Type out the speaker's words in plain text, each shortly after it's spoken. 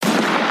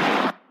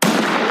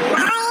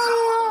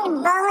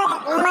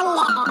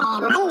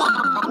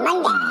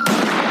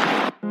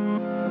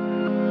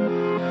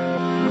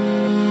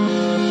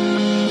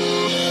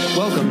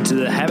to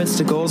the Habits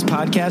to Goals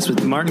podcast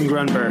with Martin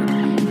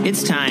Grunberg.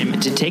 It's time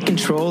to take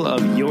control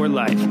of your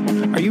life.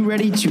 Are you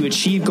ready to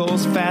achieve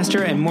goals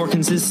faster and more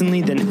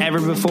consistently than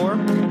ever before?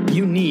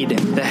 You need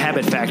the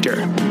Habit Factor.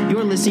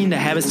 You're listening to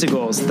Habits to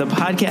Goals, the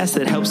podcast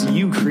that helps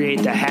you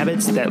create the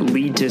habits that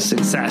lead to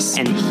success.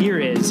 And here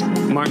is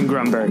Martin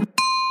Grunberg.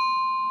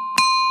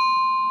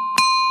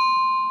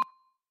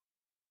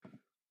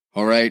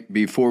 All right,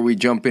 before we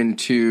jump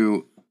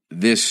into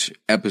this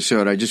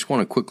episode, I just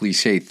want to quickly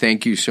say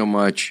thank you so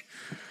much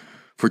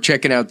for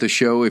checking out the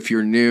show. If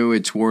you're new,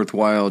 it's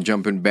worthwhile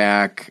jumping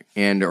back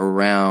and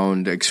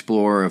around,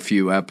 explore a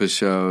few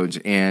episodes,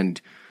 and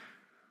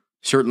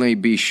certainly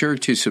be sure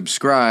to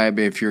subscribe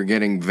if you're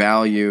getting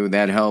value.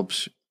 That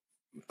helps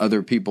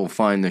other people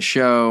find the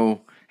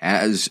show,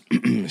 as,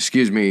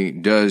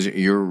 does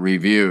your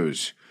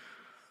reviews.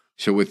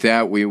 So with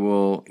that, we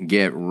will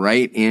get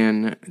right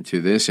in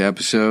to this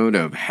episode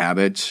of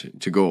Habits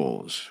to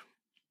Goals.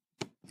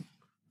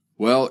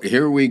 Well,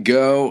 here we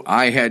go.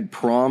 I had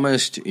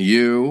promised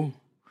you,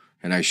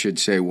 and I should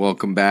say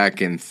welcome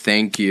back and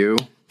thank you.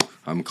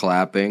 I'm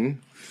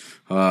clapping.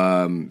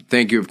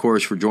 Thank you, of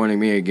course, for joining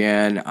me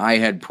again. I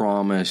had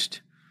promised,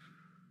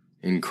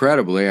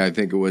 incredibly, I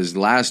think it was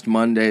last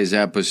Monday's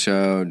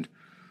episode,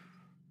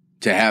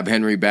 to have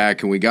Henry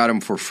back, and we got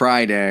him for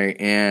Friday,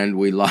 and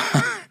we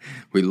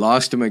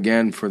lost him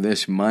again for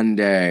this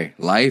Monday.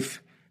 Life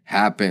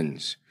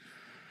happens.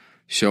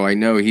 So I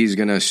know he's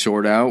going to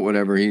sort out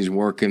whatever he's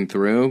working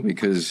through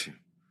because,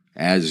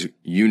 as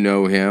you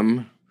know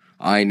him,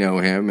 I know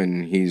him,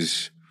 and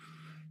he's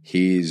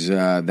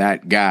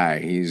that guy.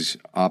 He's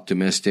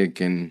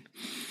optimistic and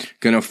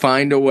going to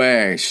find a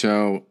way.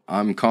 So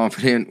I'm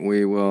confident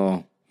we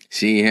will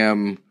see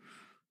him.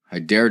 I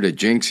dare to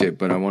jinx it,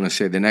 but I want to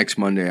say the next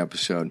Monday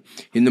episode.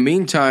 In the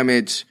meantime,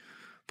 it's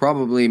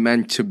probably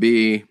meant to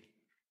be,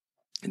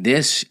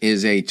 this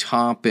is a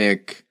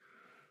topic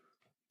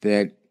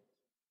that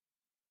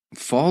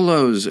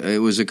follows,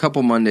 it was a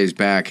couple Mondays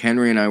back,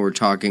 Henry and I were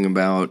talking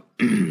about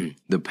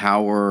the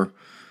power,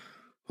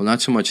 well, not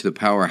so much the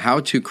power, how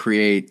to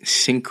create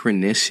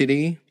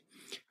synchronicity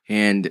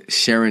and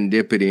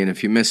serendipity. And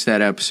if you missed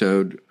that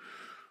episode,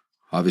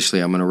 obviously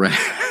I'm going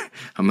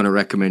to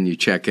recommend you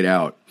check it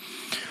out.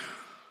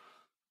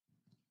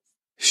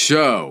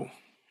 So,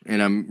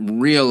 and I'm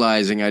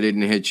realizing I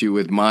didn't hit you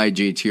with my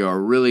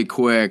GTR really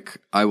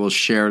quick. I will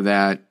share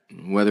that,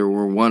 whether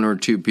we're one or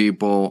two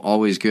people,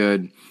 always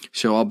good.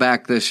 So I'll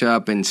back this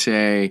up and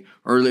say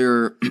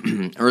earlier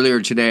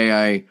today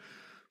I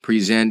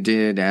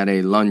presented at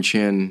a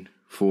luncheon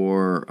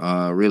for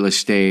a real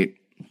estate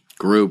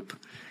group,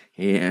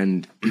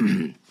 and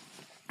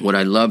what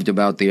I loved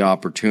about the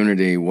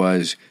opportunity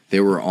was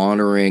they were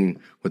honoring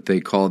what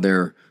they call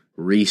their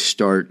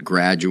Restart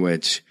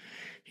graduates,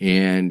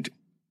 and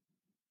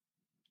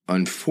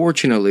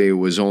unfortunately it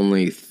was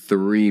only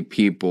 3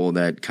 people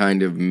that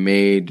kind of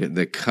made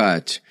the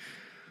cut.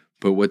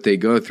 But what they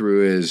go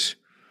through is,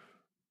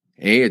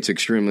 it's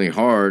extremely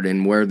hard,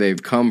 and where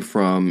they've come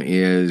from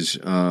is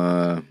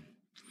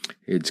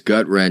it's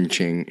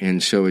gut-wrenching,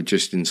 and so it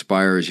just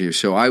inspires you.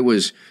 So I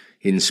was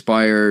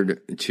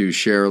inspired to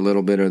share a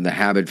little bit of the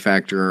habit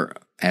factor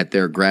at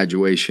their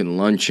graduation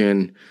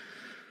luncheon.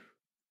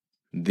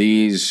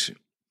 It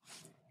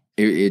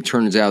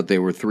turns out they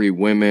were 3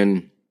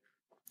 women.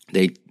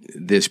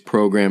 This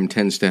program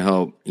tends to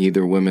help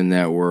either women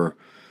that were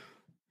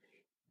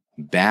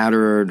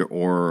battered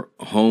or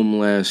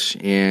homeless,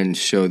 and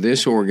so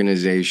this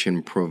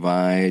organization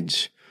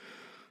provides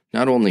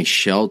not only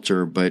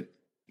shelter but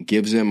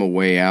gives them a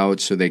way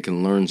out so they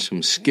can learn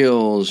some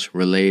skills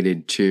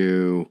related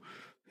to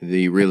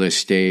the real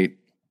estate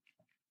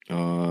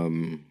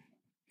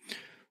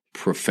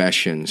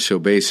profession. So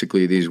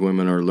basically these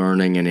women are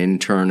learning and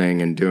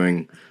interning and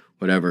doing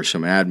whatever,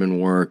 some admin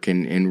work,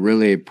 and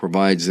really it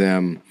provides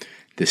them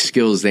the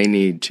skills they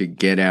need to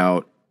get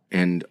out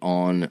and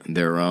on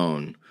their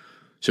own.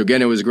 So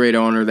again, it was a great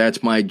honor.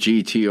 That's my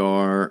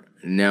GTR.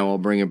 Now I'll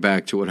bring it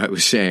back to what I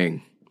was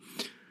saying.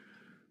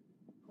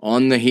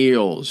 On the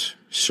heels,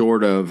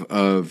 sort of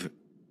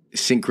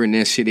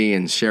synchronicity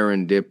and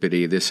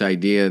serendipity, this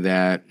idea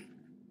that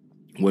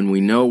when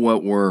we know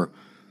what we're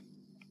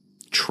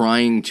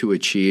trying to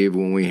achieve,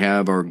 when we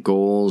have our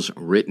goals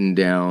written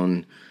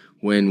down,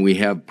 when we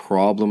have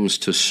problems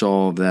to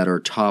solve that are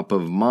top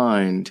of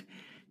mind,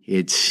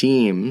 it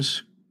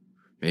seems,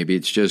 maybe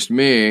it's just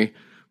me,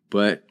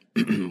 but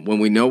when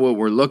we know what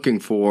we're looking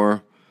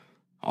for,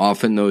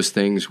 often those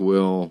things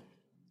will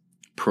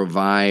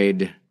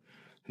provide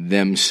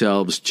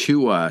themselves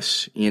to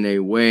us in a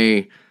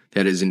way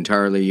that is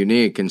entirely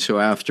unique. And so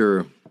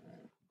after,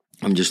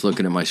 I'm just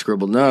looking at my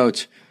scribbled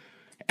notes,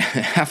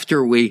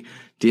 after we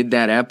did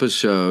that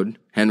episode,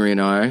 Henry and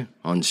I,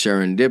 on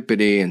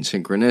serendipity and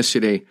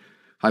synchronicity,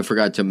 I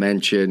forgot to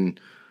mention,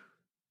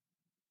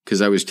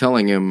 because I was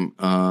telling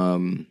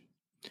him,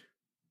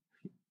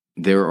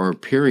 there are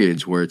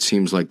periods where it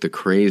seems like the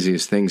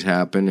craziest things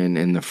happen,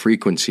 and the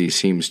frequency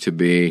seems to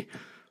be,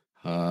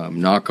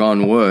 knock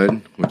on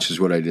wood, which is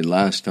what I did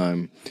last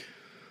time,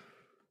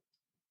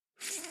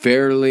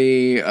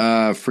 fairly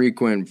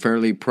frequent,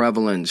 fairly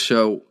prevalent.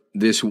 So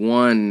this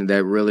one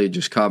that really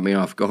just caught me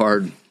off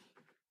guard,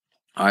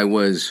 I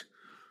was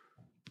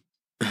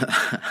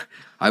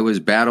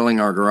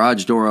battling our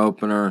garage door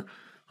opener.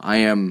 I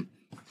am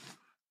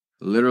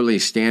literally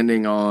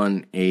standing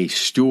on a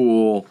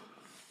stool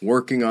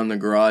working on the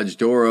garage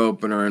door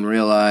opener and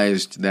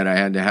realized that I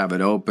had to have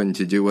it open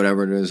to do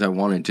whatever it is I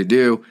wanted to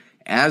do.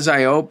 As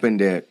I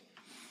opened it,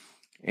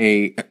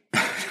 I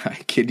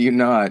kid you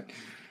not,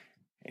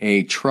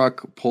 a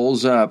truck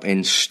pulls up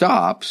and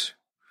stops,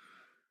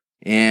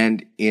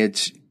 and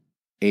it's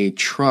a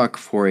truck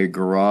for a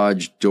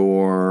garage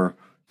door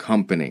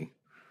company.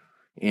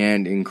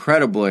 And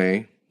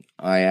incredibly,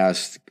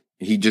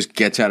 he just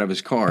gets out of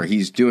his car.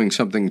 He's doing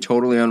something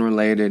totally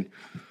unrelated.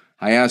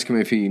 I asked him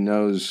if he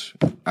knows,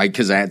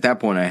 because at that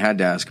point I had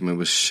to ask him. It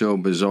was so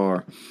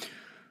bizarre.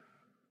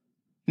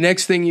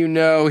 Next thing you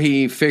know,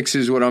 he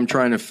fixes what I'm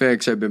trying to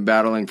fix. I've been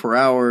battling for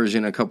hours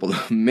in a couple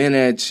of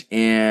minutes,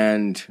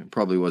 and it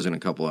probably wasn't a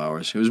couple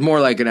hours. It was more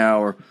like an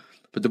hour.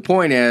 But the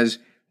point is,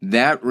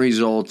 that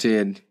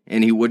resulted,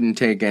 and he wouldn't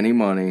take any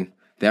money,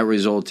 that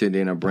resulted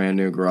in a brand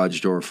new garage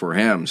door for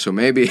him. So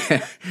maybe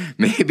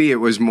it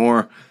was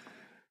more,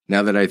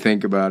 now that I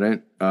think about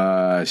it,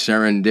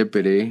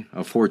 serendipity,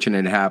 a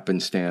fortunate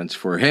happenstance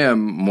for him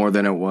more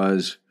than it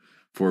was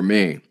for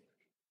me.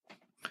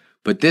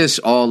 But this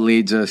all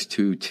leads us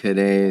to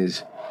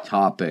today's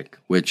topic,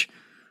 which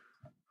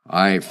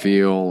I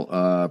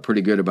feel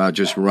pretty good about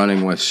just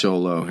running with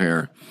solo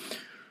here,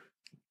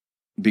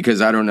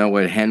 because I don't know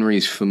what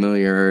Henry's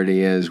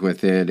familiarity is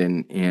with it,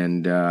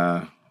 and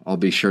I'll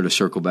be sure to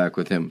circle back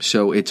with him.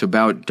 So it's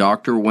about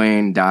Dr.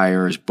 Wayne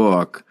Dyer's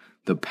book,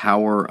 The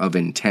Power of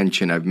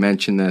Intention. I've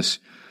mentioned this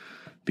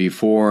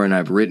before, and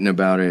I've written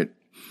about it.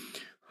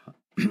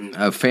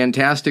 A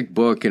fantastic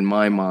book in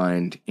my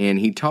mind, and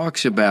he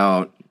talks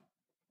about,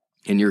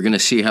 and you're going to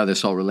see how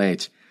this all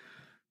relates,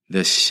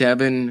 the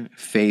 7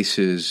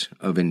 faces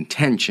of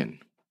intention.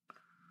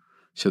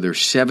 So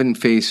there's 7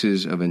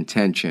 faces of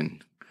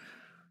intention.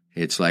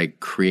 It's like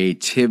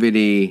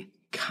creativity,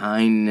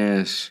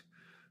 kindness,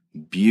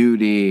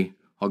 beauty.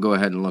 I'll go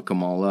ahead and look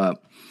them all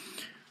up,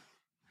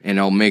 and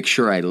I'll make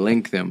sure I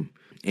link them.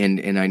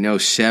 And I know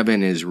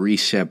 7 is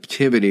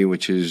receptivity,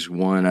 which is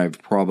one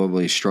I've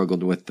probably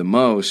struggled with the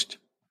most.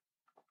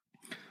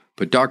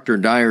 But Dr.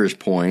 Dyer's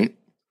point,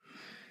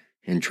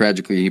 and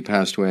tragically he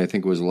passed away, I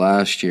think it was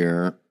last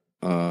year,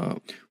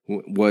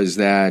 was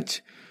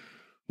that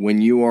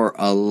when you are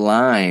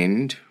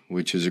aligned,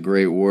 which is a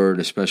great word,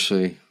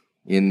 especially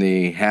in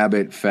the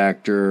habit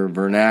factor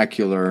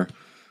vernacular,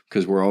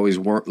 because we're always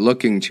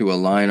looking to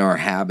align our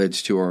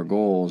habits to our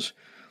goals.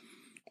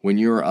 When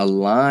you're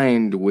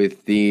aligned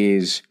with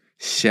these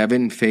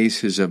 7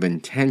 faces of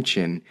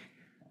intention,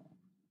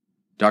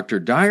 Dr.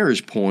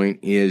 Dyer's point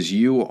is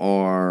you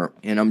are,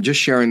 and I'm just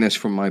sharing this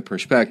from my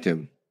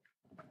perspective,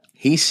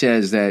 he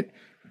says that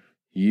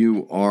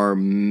you are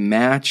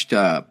matched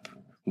up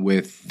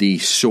with the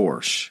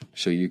source.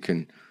 So you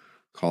can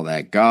call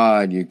that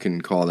God, you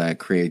can call that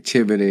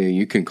creativity,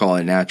 you can call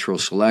it natural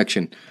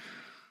selection.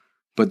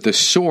 But the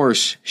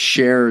source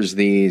shares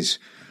these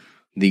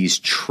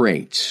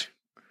traits.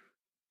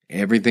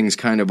 Everything's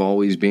kind of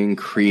always being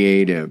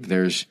creative.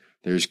 There's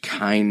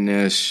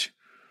kindness,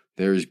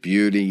 there's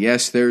beauty.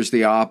 Yes, there's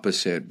the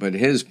opposite. But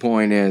his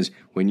point is,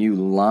 when you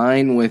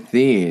line with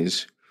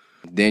these,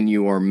 then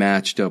you are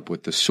matched up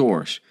with the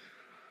source.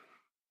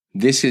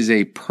 This is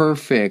a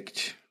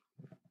perfect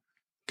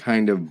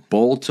kind of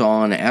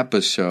bolt-on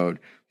episode,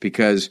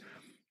 because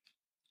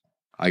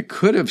I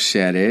could have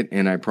said it,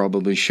 and I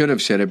probably should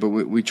have said it, but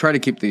we try to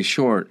keep these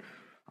short.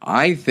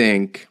 I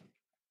think,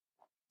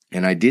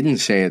 and I didn't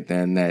say it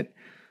then, that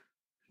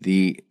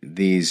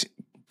these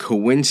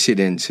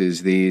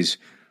coincidences, these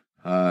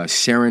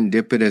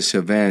serendipitous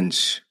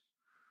events,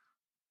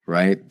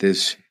 right?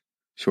 This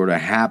sort of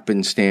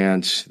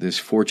happenstance, this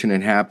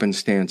fortunate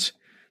happenstance,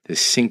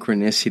 this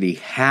synchronicity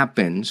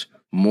happens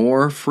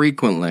more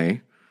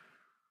frequently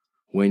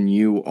when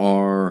you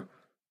are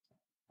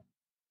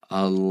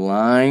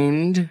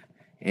aligned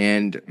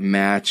and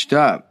matched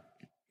up.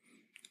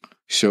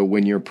 So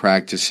when you're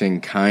practicing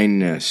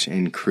kindness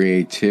and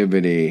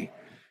creativity,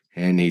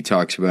 and he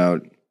talks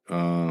about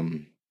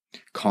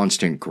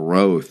constant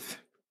growth,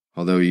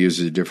 although he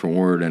uses a different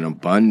word, and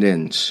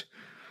abundance.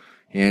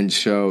 And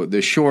so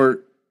the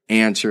short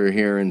answer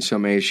here in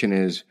summation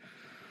is,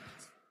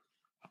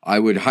 I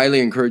would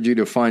highly encourage you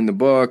to find the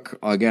book.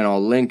 Again,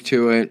 I'll link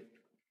to it.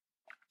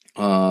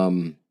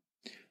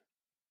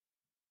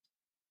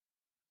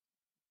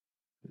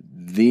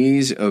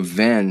 These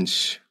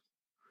events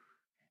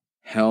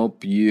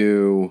help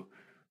you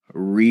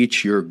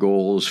reach your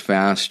goals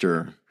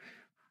faster.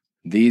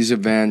 These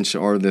events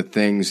are the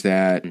things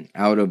that,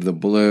 out of the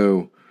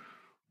blue,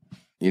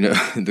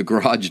 the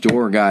garage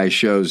door guy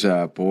shows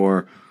up,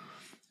 or,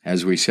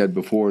 as we said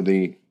before,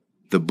 the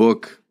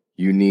book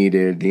you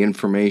needed, the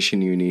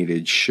information you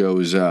needed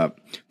shows up,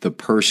 the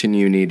person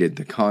you needed,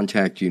 the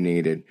contact you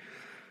needed.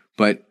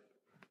 But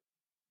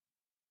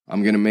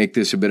I'm going to make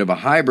this a bit of a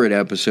hybrid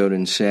episode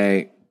and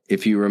say,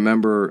 if you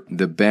remember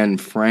the Ben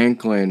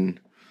Franklin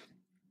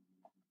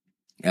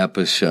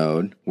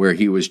episode where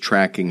he was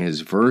tracking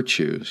his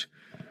virtues,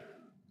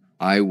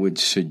 I would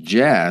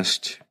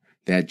suggest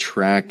that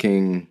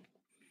tracking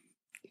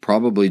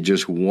probably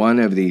just one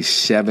of these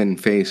 7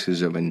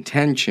 phases of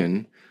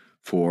intention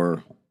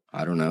for,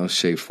 I don't know,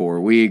 say 4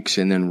 weeks,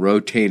 and then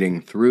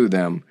rotating through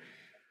them,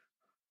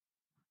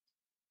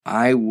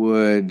 I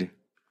would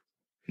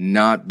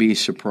not be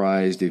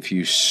surprised if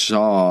you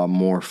saw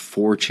more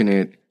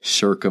fortunate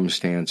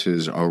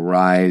circumstances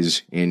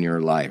arise in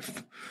your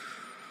life.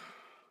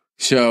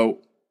 So,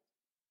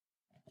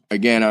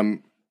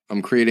 again,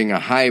 I'm creating a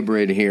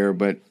hybrid here,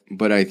 but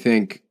I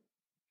think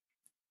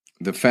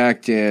the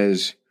fact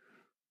is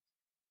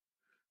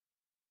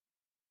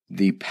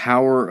the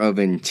power of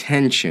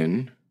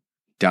intention,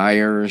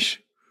 Dyer's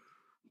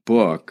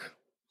book,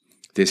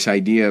 this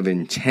idea of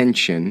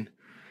intention,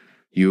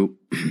 you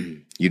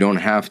don't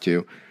have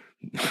to.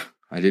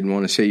 I didn't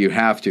want to say you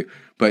have to,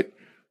 but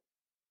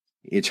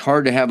it's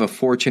hard to have a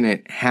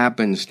fortunate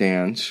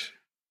happenstance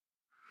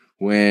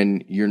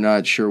when you're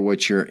not sure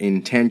what your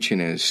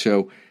intention is.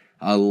 So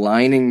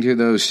aligning to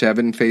those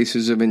 7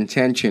 phases of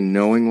intention,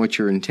 knowing what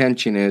your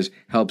intention is,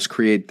 helps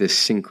create this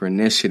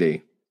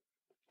synchronicity.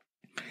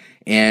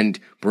 And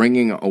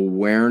bringing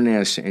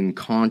awareness and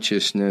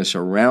consciousness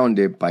around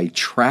it by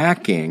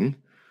tracking,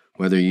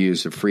 whether you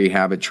use the free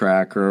habit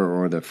tracker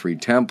or the free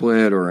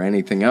template or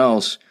anything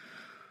else,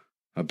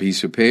 a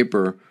piece of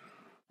paper,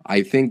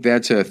 I think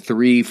that's a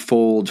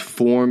 3-fold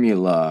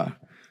formula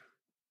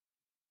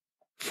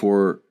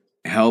for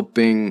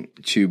helping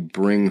to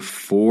bring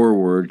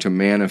forward, to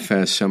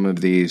manifest some of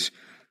these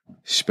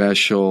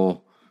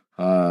special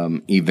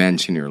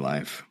events in your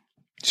life.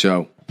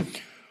 So,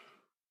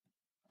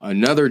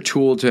 another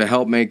tool to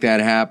help make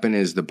that happen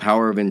is The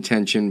Power of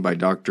Intention by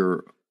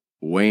Dr.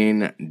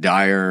 Wayne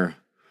Dyer.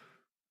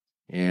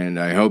 And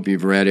I hope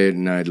you've read it,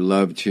 and I'd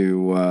love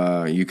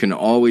to, you can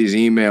always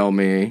email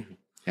me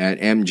at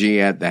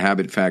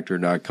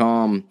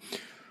mg@thehabitfactor.com.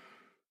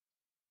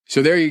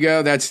 So there you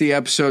go. That's the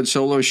episode.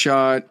 Solo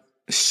shot,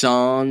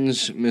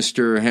 sans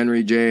Mr.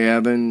 Henry J.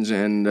 Evans,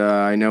 and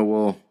I know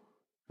we'll,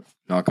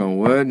 knock on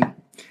wood,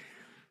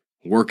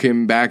 work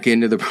him back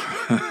into the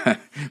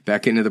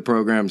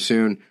program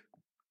soon.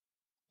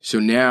 So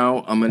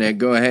now I'm going to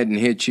go ahead and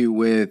hit you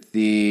with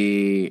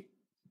the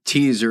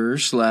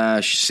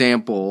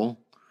teaser/sample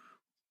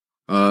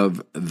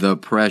of The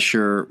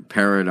Pressure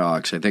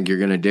Paradox. I think you're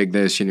going to dig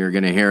this, and you're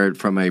going to hear it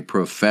from a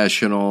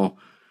professional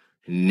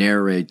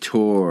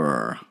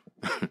narrator.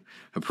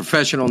 A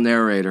professional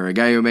narrator, a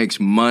guy who makes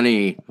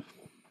money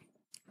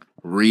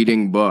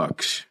reading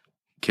books,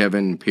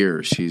 Kevin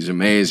Pierce. He's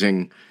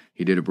amazing.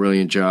 He did a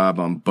brilliant job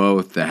on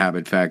both The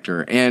Habit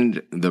Factor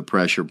and The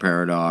Pressure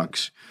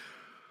Paradox.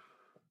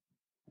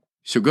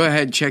 So go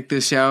ahead, check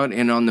this out.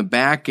 And on the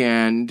back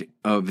end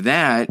of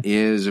that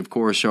is, of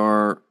course,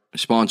 our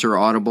sponsor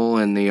Audible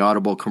and the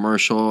Audible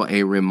commercial.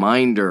 A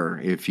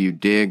reminder, if you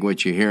dig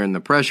what you hear in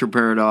The Pressure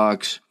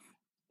Paradox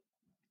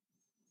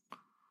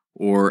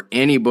or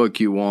any book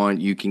you want,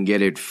 you can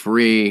get it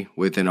free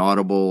with an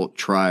Audible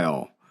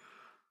trial.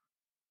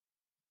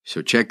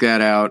 So check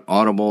that out,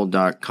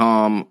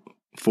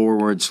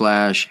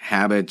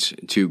 audible.com/habits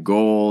to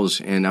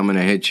goals. And I'm going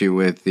to hit you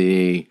with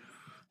the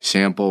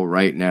sample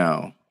right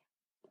now.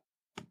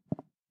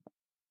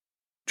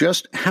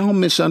 Just how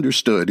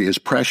misunderstood is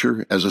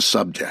pressure as a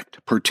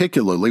subject,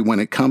 particularly when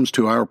it comes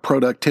to our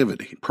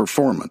productivity,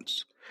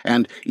 performance,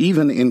 and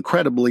even,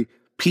 incredibly,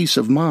 peace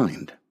of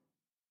mind?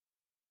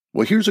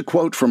 Well, here's a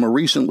quote from a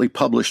recently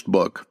published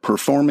book,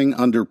 Performing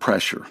Under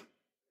Pressure.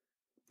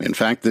 In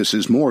fact, this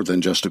is more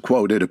than just a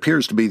quote. It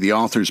appears to be the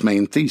author's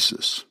main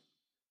thesis.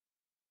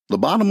 The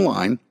bottom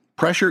line,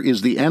 pressure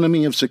is the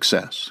enemy of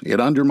success. It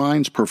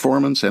undermines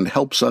performance and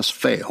helps us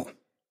fail.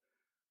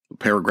 The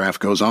paragraph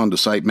goes on to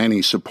cite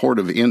many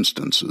supportive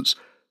instances,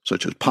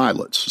 such as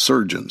pilots,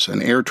 surgeons,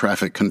 and air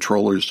traffic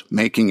controllers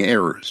making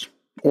errors,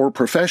 or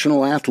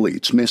professional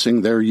athletes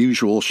missing their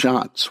usual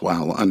shots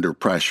while under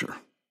pressure.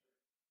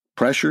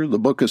 Pressure, the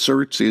book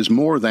asserts, is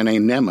more than a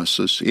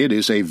nemesis. It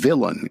is a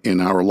villain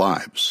in our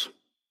lives.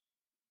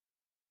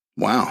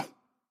 Wow,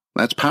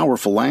 that's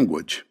powerful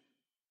language.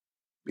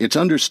 It's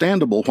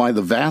understandable why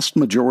the vast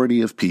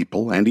majority of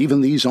people, and even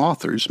these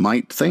authors,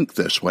 might think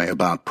this way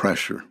about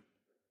pressure.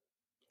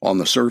 On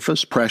the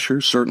surface,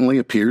 pressure certainly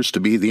appears to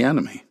be the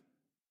enemy.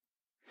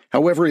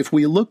 However, if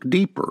we look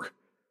deeper,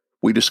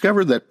 we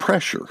discover that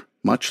pressure,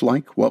 much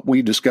like what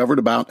we discovered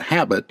about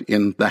habit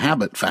in The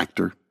Habit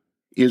Factor,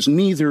 is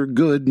neither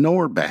good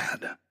nor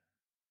bad.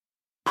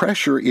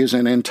 Pressure is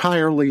an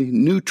entirely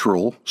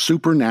neutral,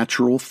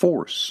 supernatural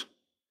force.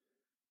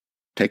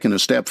 Taken a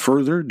step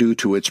further, due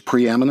to its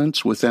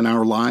preeminence within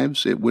our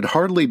lives, it would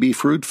hardly be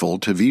fruitful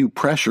to view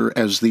pressure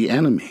as the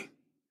enemy.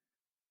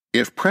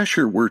 If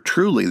pressure were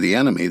truly the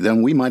enemy,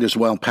 then we might as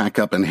well pack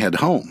up and head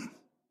home.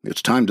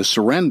 It's time to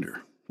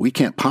surrender. We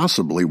can't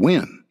possibly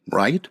win,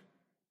 right?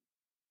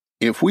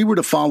 If we were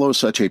to follow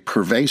such a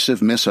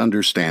pervasive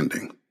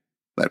misunderstanding,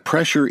 that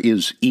pressure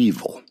is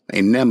evil, a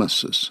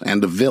nemesis,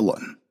 and a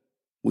villain.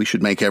 We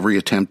should make every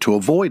attempt to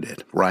avoid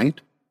it,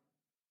 right?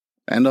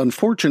 And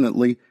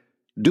unfortunately,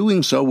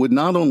 doing so would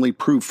not only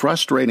prove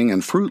frustrating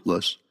and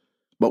fruitless,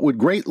 but would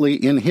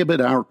greatly inhibit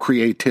our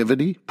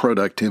creativity,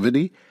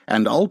 productivity,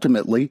 and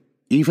ultimately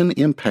even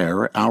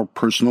impair our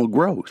personal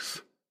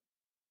growth.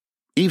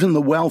 Even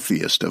the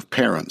wealthiest of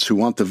parents who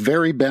want the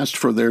very best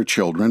for their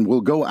children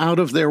will go out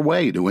of their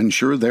way to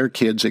ensure their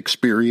kids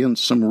experience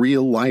some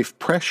real-life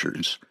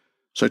pressures,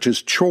 such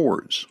as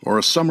chores or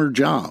a summer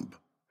job,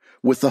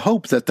 with the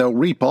hope that they'll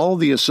reap all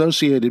the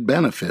associated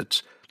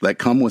benefits that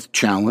come with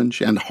challenge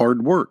and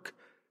hard work.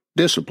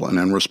 Discipline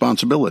and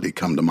responsibility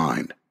come to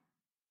mind.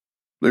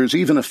 There's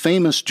even a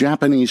famous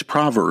Japanese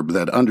proverb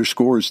that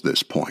underscores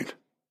this point.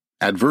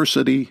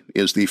 Adversity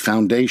is the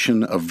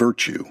foundation of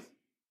virtue.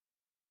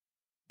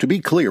 To be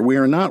clear, we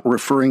are not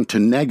referring to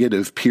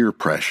negative peer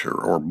pressure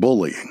or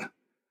bullying,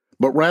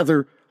 but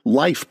rather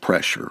life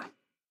pressure,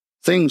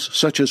 things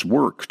such as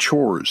work,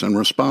 chores, and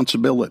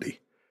responsibility,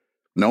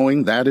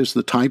 knowing that is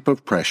the type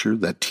of pressure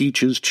that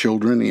teaches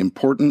children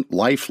important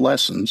life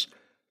lessons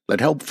that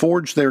help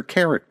forge their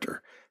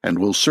character and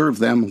will serve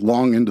them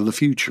long into the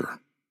future.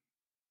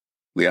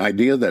 The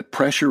idea that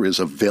pressure is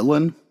a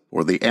villain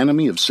or the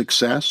enemy of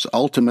success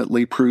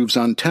ultimately proves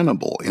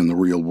untenable in the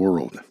real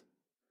world.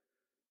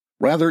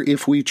 Rather,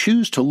 if we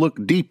choose to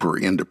look deeper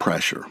into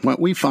pressure, what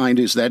we find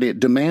is that it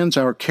demands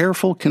our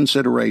careful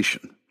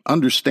consideration,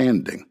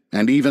 understanding,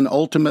 and even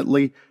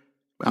ultimately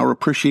our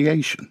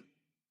appreciation.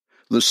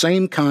 The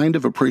same kind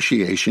of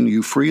appreciation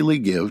you freely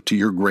give to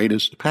your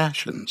greatest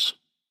passions.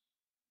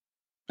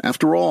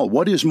 After all,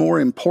 what is more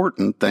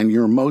important than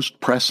your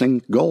most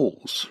pressing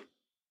goals?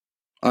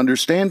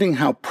 Understanding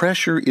how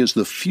pressure is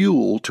the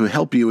fuel to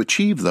help you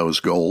achieve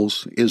those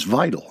goals is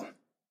vital.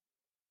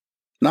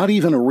 Not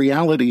even a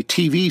reality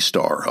TV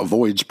star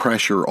avoids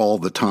pressure all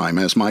the time,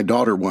 as my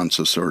daughter once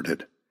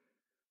asserted.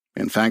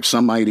 In fact,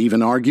 some might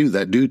even argue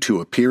that due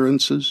to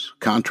appearances,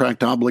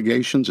 contract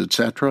obligations,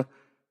 etc.,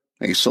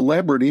 a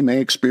celebrity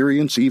may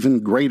experience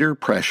even greater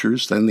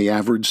pressures than the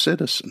average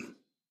citizen.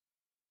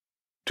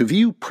 To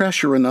view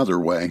pressure another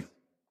way,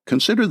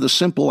 consider the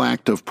simple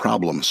act of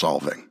problem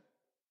solving.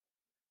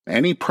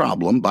 Any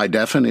problem, by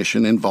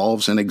definition,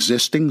 involves an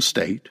existing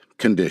state,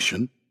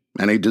 condition,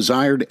 and a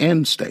desired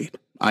end state,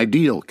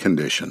 ideal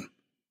condition.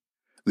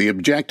 The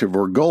objective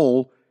or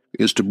goal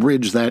is to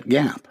bridge that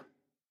gap.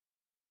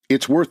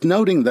 It's worth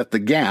noting that the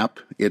gap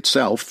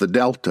itself, the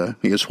delta,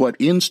 is what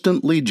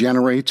instantly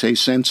generates a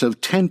sense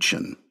of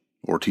tension,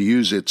 or to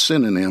use its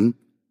synonym,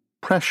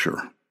 pressure.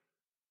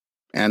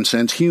 And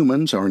since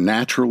humans are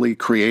naturally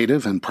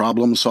creative and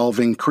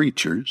problem-solving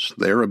creatures,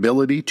 their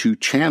ability to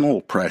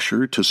channel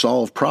pressure to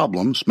solve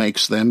problems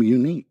makes them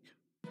unique.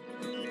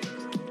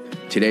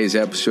 Today's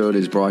episode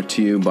is brought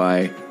to you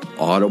by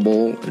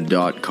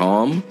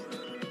Audible.com.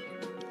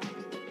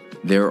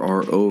 There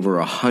are over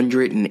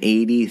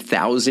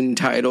 180,000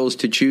 titles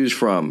to choose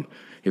from.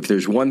 If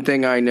there's one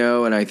thing I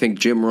know, and I think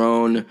Jim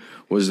Rohn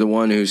was the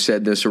one who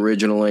said this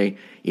originally,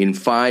 in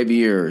 5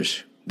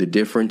 years, the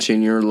difference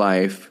in your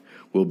life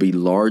will be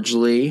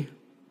largely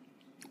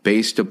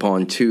based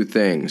upon two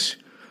things: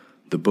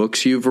 the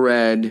books you've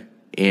read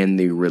and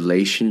the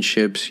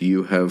relationships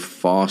you have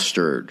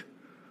fostered.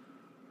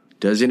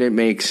 Doesn't it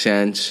make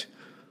sense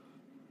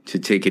to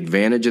take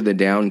advantage of the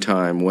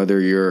downtime, whether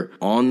you're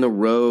on the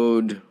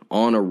road,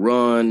 on a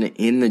run,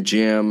 in the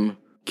gym,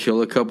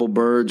 kill a couple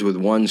birds with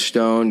one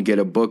stone, get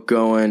a book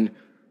going?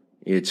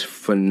 It's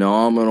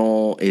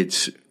phenomenal.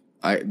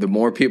 The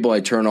more people I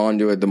turn on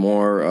to it, the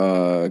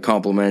more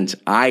compliments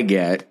I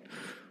get.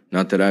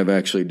 Not that I've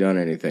actually done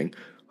anything.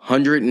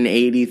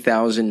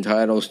 180,000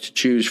 titles to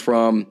choose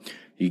from.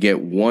 You get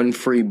one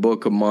free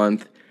book a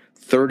month,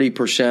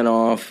 30%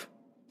 off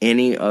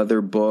any other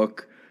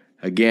book.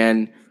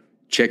 Again,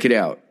 check it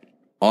out.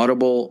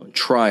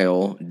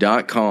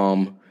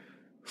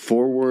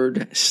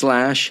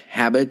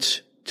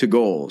 audibletrial.com/habits to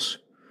goals.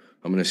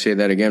 I'm going to say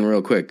that again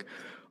real quick.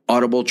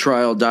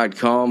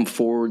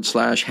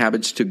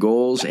 audibletrial.com/habits to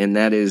goals. And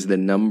that is the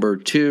number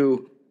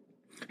 2.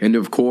 And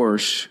of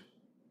course,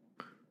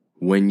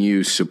 when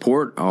you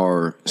support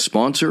our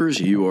sponsors,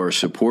 you are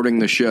supporting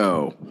the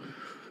show.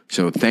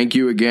 So thank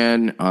you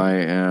again. I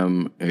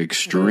am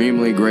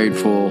extremely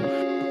grateful.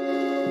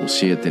 We'll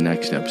see you at the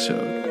next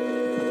episode.